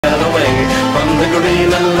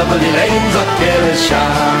green and lovely lanes of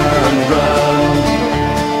Killishandra.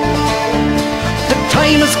 The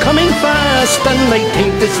time is coming fast, and I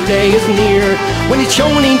think this day is near, when each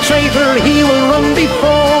Shoneen traitor he will run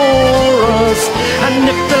before us. And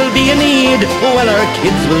if there'll be a need, well, our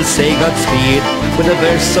kids will say Godspeed, with a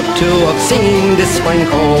verse up to of singing this fine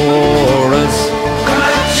chorus. Come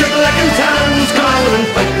out, you black and tans, come out and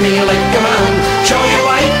fight me like a man. Show you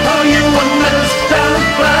white how you won medals down in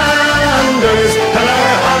Flanders. Tell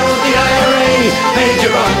her how the IRA made you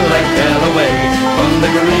run like hell away from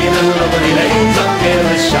the green and lovely lanes of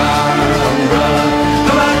Killishandra.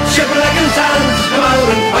 Come out, you black and tans, come out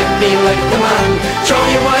and fight me like a man. Show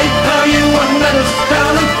you white how you won medals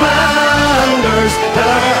down in Flanders.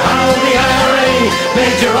 Tell her how the IRA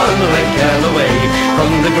made you run like hell away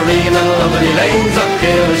from the green and lovely lanes of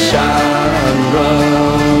Killishandra.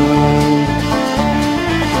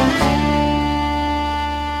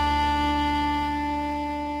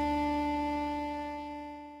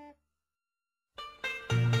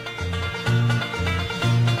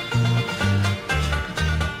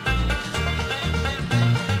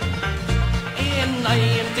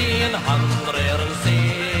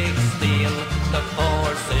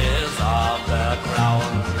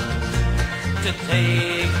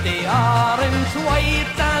 Take the orange,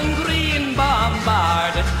 white and green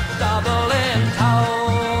bombard Dublin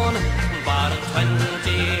town. But in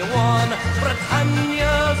 21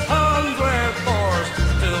 Britannia's sons were forced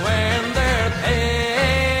to earn their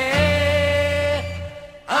pay.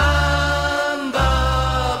 And the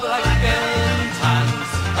black and tans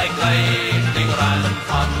like lightning ran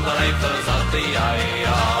from the rifles of the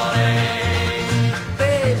IRA.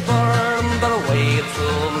 They burned their way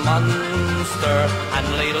through Munster and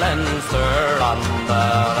Leinster on the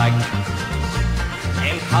rack.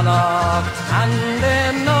 In Connacht and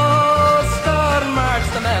in Ulster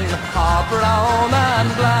marched the men all brown and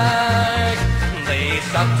black. They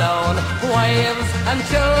shot down wives and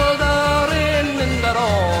children in their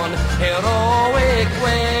own heroic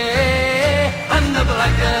way. And the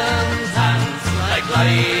black and tans like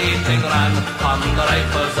lightning ran on the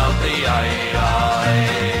rifles of the IRA.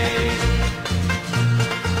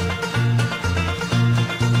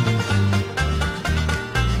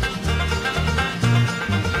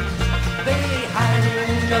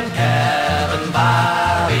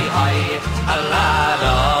 A lad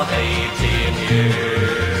of 18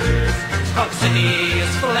 years. Cork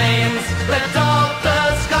City's flames lit up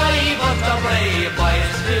the sky, but the brave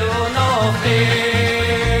boys feel no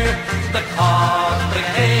fear. The Cork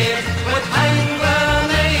Brigade with hand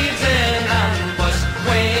grenades in ambush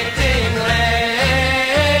waiting lay.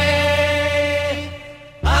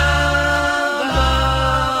 And the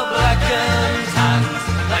black and tans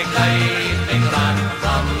like lightning ran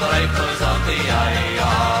from the rifles of the IRA.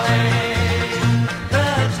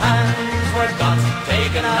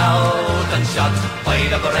 Taken out and shot by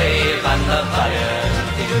the brave and the valiant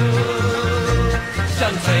few.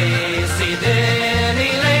 John Tracy,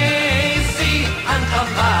 Denny Lacey, and Tom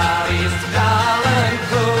Barry's gallant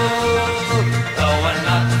crew. Though we're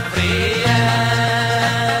not free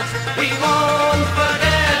yet, we won't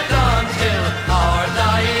forget until our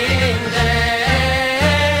dying day.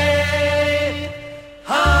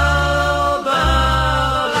 How the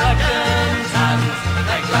black and tans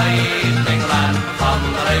like lightning ran from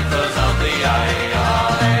the rifles of the IRA.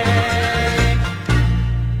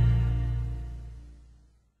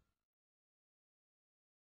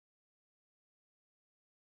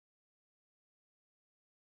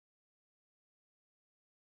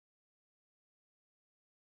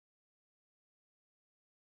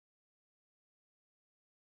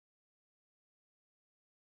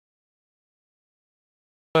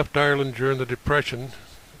 Left Ireland during the Depression,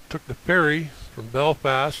 took the ferry from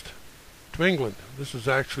Belfast to England. This is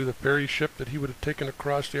actually the ferry ship that he would have taken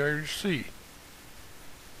across the Irish Sea.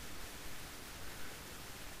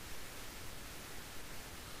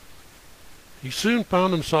 He soon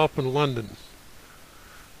found himself in London,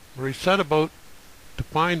 where he set about to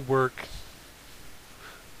find work,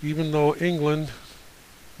 even though England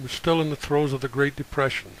was still in the throes of the Great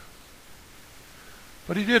Depression.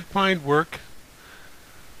 But he did find work,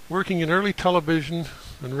 working in early television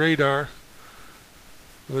and radar,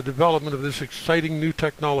 the development of this exciting new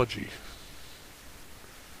technology.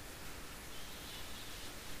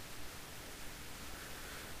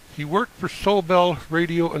 He worked for Sobel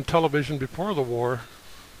Radio and Television before the war,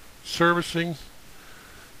 servicing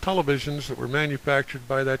televisions that were manufactured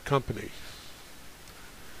by that company.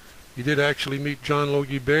 He did actually meet John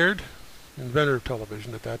Logie Baird, inventor of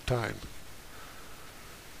television at that time.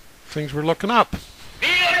 Things were looking up. Wir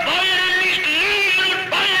wollen nicht liegen und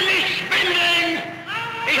wollen nicht spenden.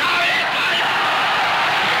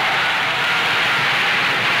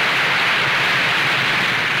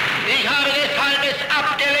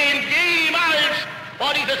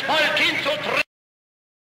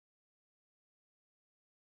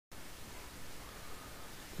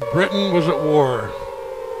 Britain was at war.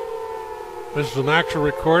 This is an actual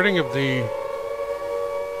recording of the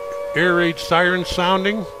air raid siren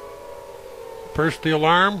sounding. First the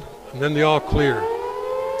alarm, and then the all clear.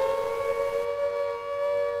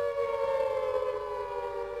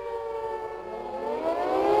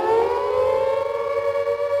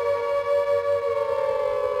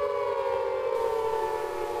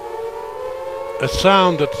 A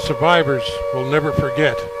sound that the survivors will never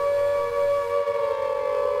forget.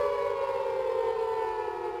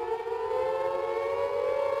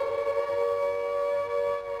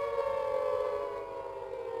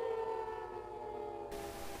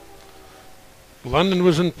 London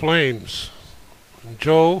was in flames, and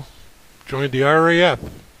Joe joined the RAF,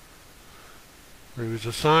 where he was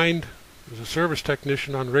assigned as a service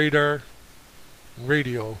technician on radar and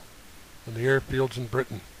radio on the airfields in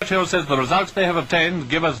Britain. Churchill says the results they have obtained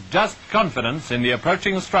give us just confidence in the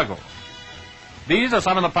approaching struggle. These are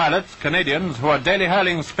some of the pilots, Canadians, who are daily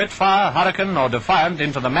hurling Spitfire, Hurricane or Defiant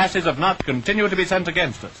into the masses of knots continue to be sent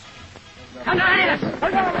against us.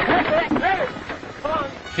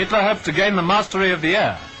 Hitler hopes to gain the mastery of the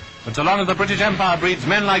air, but so long as the British Empire breeds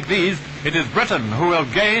men like these, it is Britain who will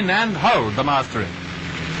gain and hold the mastery.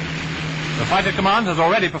 The Fighter Command has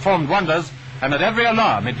already performed wonders, and at every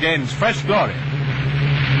alarm it gains fresh glory.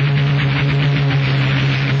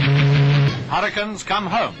 Hurricanes come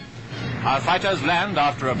home. Our fighters land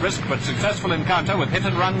after a brisk but successful encounter with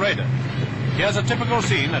hit-and-run raiders. Here's a typical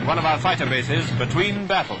scene at one of our fighter bases between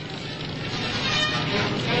battles.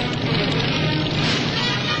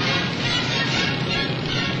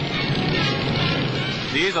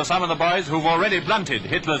 These are some of the boys who've already blunted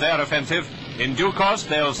Hitler's air offensive. In due course,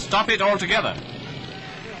 they'll stop it altogether.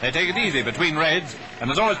 They take it easy between raids, and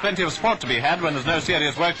there's always plenty of sport to be had when there's no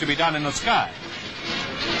serious work to be done in the sky.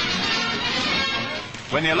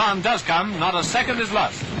 When the alarm does come, not a second is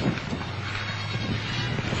lost.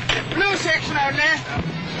 Blue section out there.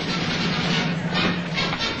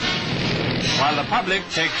 While the public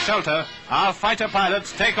takes shelter, our fighter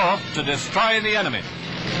pilots take off to destroy the enemy.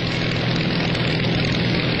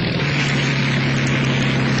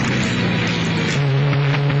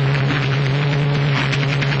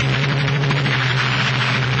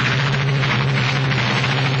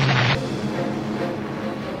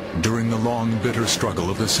 During the long, bitter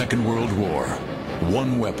struggle of the Second World War,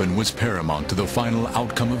 one weapon was paramount to the final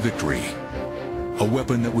outcome of victory. A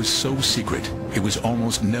weapon that was so secret, it was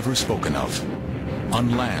almost never spoken of.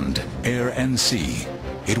 On land, air, and sea,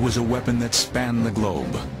 it was a weapon that spanned the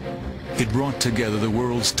globe. It brought together the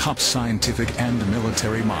world's top scientific and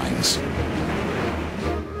military minds.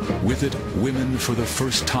 With it, women for the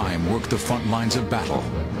first time worked the front lines of battle,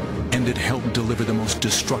 and it helped deliver the most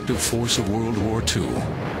destructive force of World War II.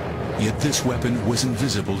 Yet this weapon was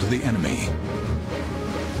invisible to the enemy.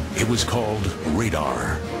 It was called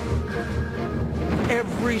radar.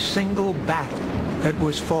 Every single battle that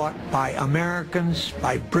was fought by Americans,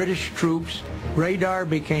 by British troops, radar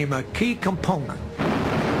became a key component.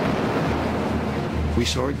 We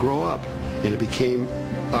saw it grow up, and it became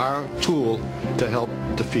our tool to help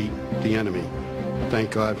defeat the enemy.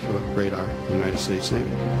 Thank God for radar in the United States Navy.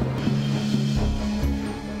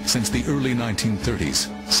 Since the early 1930s,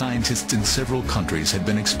 scientists in several countries had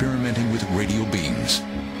been experimenting with radio beams.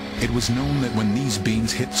 It was known that when these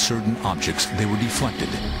beams hit certain objects, they were deflected.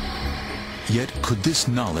 Yet, could this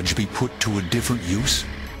knowledge be put to a different use?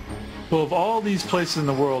 Well, of all these places in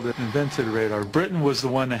the world that invented radar, Britain was the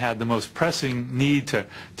one that had the most pressing need to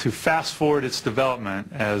fast forward its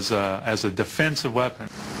development as a defensive weapon.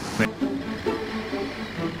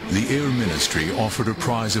 The Air Ministry offered a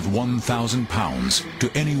prize of £1,000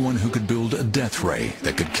 to anyone who could build a death ray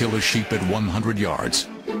that could kill a sheep at 100 yards.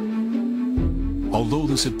 Although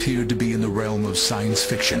this appeared to be in the realm of science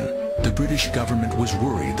fiction, the British government was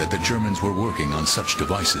worried that the Germans were working on such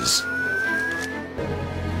devices.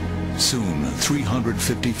 Soon,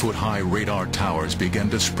 350-foot-high radar towers began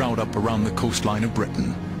to sprout up around the coastline of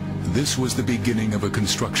Britain. This was the beginning of a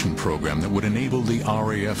construction program that would enable the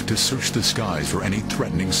RAF to search the skies for any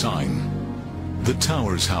threatening sign. The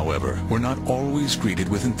towers, however, were not always greeted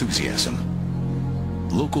with enthusiasm.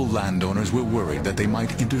 Local landowners were worried that they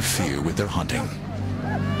might interfere with their hunting.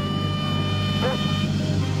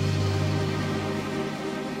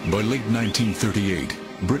 By late 1938,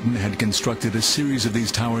 Britain had constructed a series of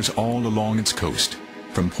these towers all along its coast,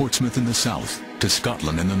 from Portsmouth in the south to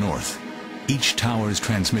Scotland in the north. Each tower's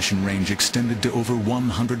transmission range extended to over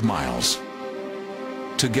 100 miles.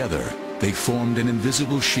 Together, they formed an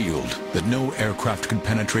invisible shield that no aircraft could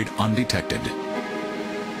penetrate undetected.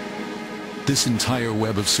 This entire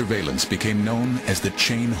web of surveillance became known as the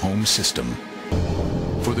chain home system.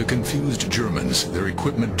 For the confused Germans, their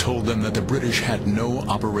equipment told them that the British had no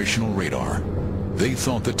operational radar. They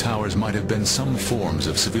thought the towers might have been some forms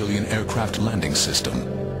of civilian aircraft landing system.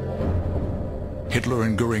 Hitler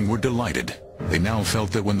and Goering were delighted. They now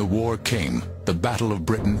felt that when the war came, the Battle of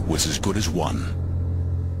Britain was as good as won.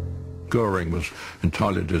 Goering was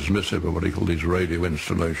entirely dismissive of what he called these radio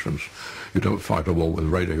installations. You don't fight a war with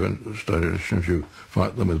radio installations, you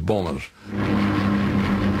fight them with bombers.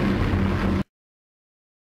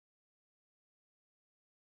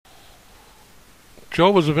 Joe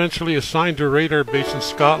was eventually assigned to a radar base in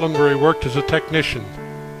Scotland where he worked as a technician.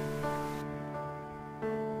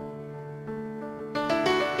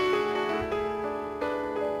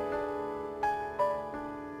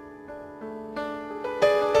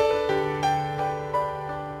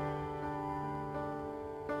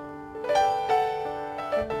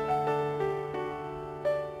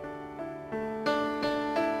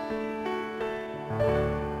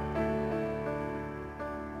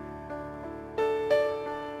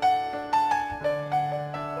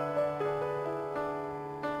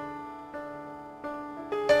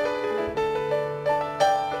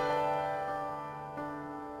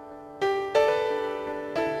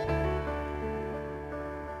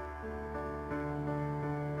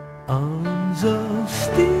 Arms of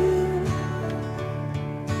steel,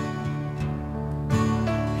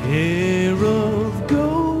 hair of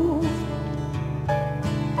gold,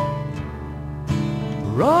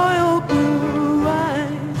 royal blue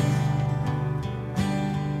eyes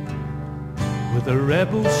with a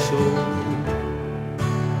rebel soul.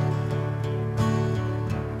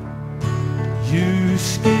 You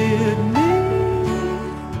scared me,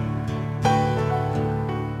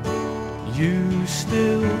 you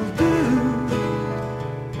still do,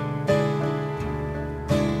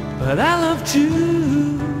 but I loved you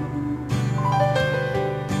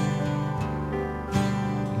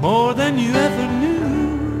more than you ever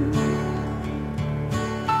knew.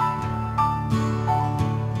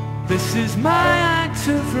 This is my act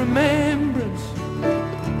of remembrance.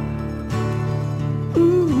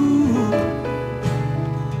 Ooh,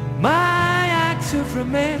 my act of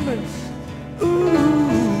remembrance. Ooh.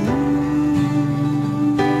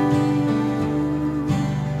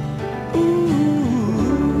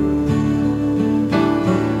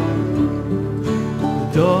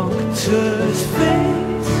 Doctor's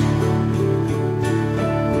face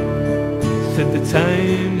said the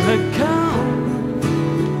time had come.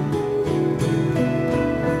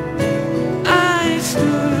 I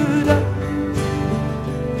stood up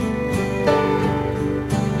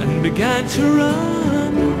and began to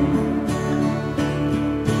run.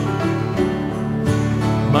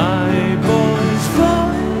 My boy's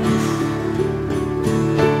voice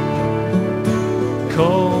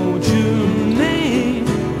called your name.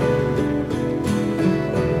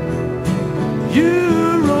 You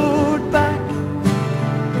roared back,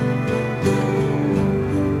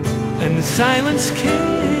 and the silence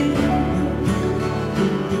came.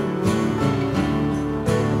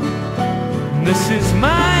 This is my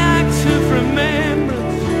act of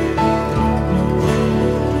remembrance.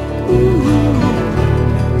 Ooh,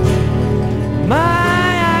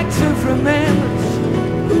 my act of remembrance.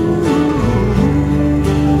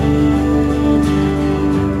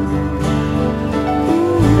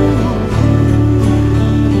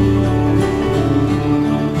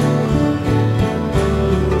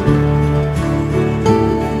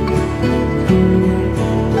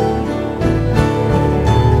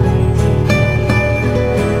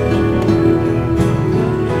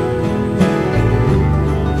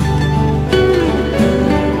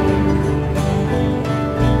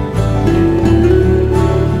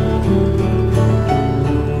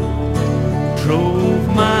 Drove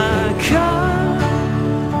my car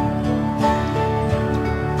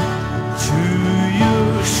to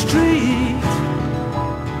your street,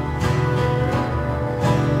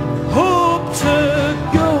 hoped a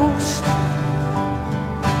ghost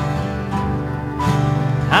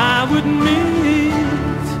I would meet.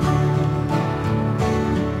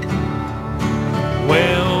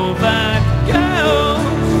 Well, that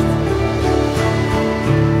ghost,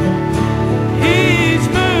 he's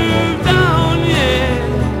moved on, yeah,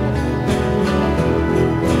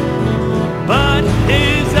 but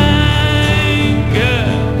his anger,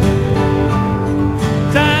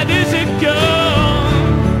 that is it gone?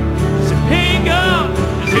 Is it pain gone?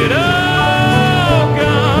 Is it all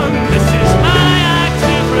gone? This is my act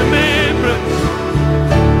of remembrance.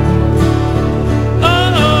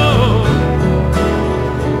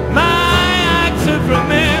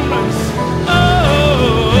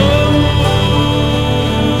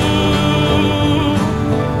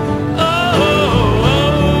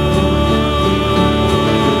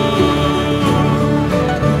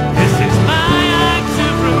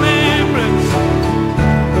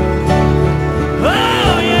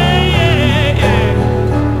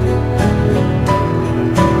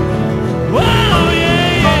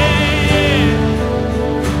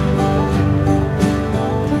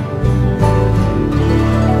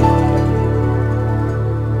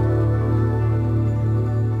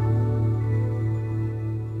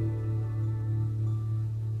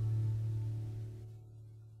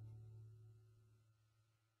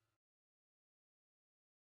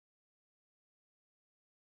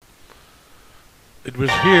 It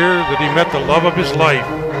was here that he met the love of his life.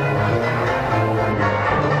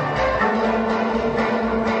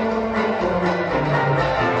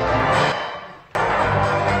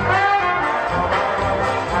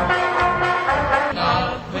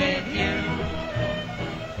 Love with you,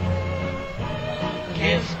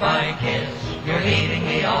 kiss by kiss, you're leading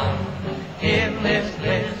me on in this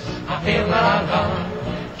bliss.